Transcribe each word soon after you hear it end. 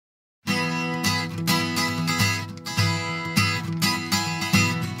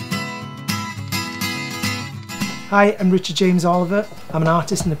Hi, I'm Richard James Oliver. I'm an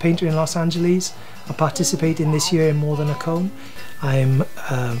artist and a painter in Los Angeles. I'm participating this year in More Than a Cone. I'm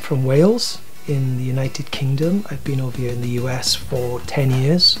from Wales in the United Kingdom. I've been over here in the US for 10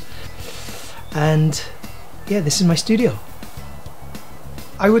 years. And yeah, this is my studio.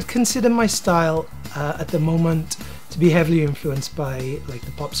 I would consider my style at the moment to be heavily influenced by like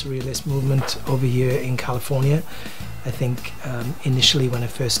the pop surrealist movement over here in California. I think initially when I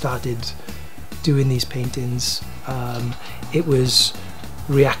first started doing these paintings, it was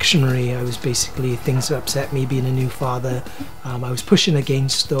reactionary. I was basically things that upset me being a new father. I was pushing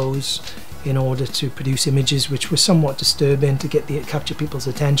against those in order to produce images which were somewhat disturbing to capture people's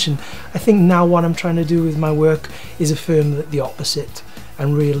attention. I think now what I'm trying to do with my work is affirm the opposite,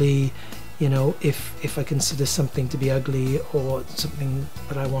 and really, you know, if I consider something to be ugly or something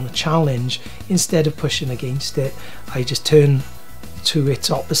that I want to challenge, instead of pushing against it, I just turn to its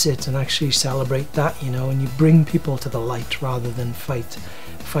opposite and actually celebrate that, you know, and you bring people to the light rather than fight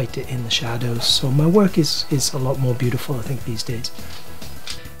it in the shadows. So my work is a lot more beautiful, I think, these days.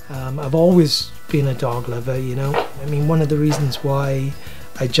 I've always been a dog lover, you know. I mean, one of the reasons why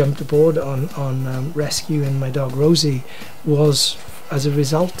I jumped aboard on rescuing my dog Rosie was as a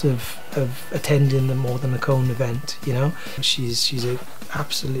result of attending the More Than a Cone event, you know. She's an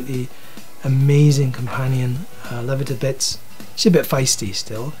absolutely amazing companion. I love her to bits. She's a bit feisty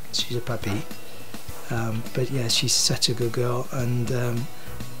still, she's a puppy. But yeah, she's such a good girl, and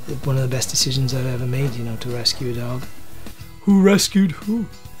one of the best decisions I've ever made, you know, to rescue a dog. Who rescued who?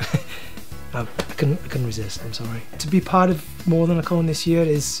 I couldn't resist, I'm sorry. To be part of More Than a Cone this year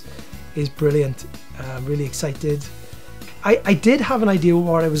is brilliant. I'm really excited. I did have an idea of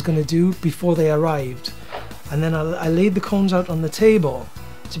what I was going to do before they arrived, and then I laid the cones out on the table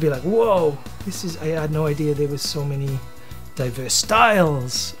to be like, whoa, I had no idea there was so many diverse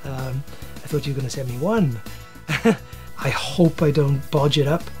styles. I thought you were going to send me one. I hope I don't bodge it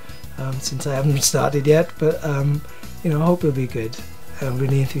up since I haven't started yet, but you know, I hope it'll be good. I'm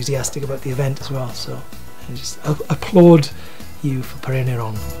really enthusiastic about the event as well, so I just applaud you for putting it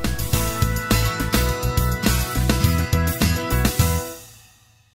on.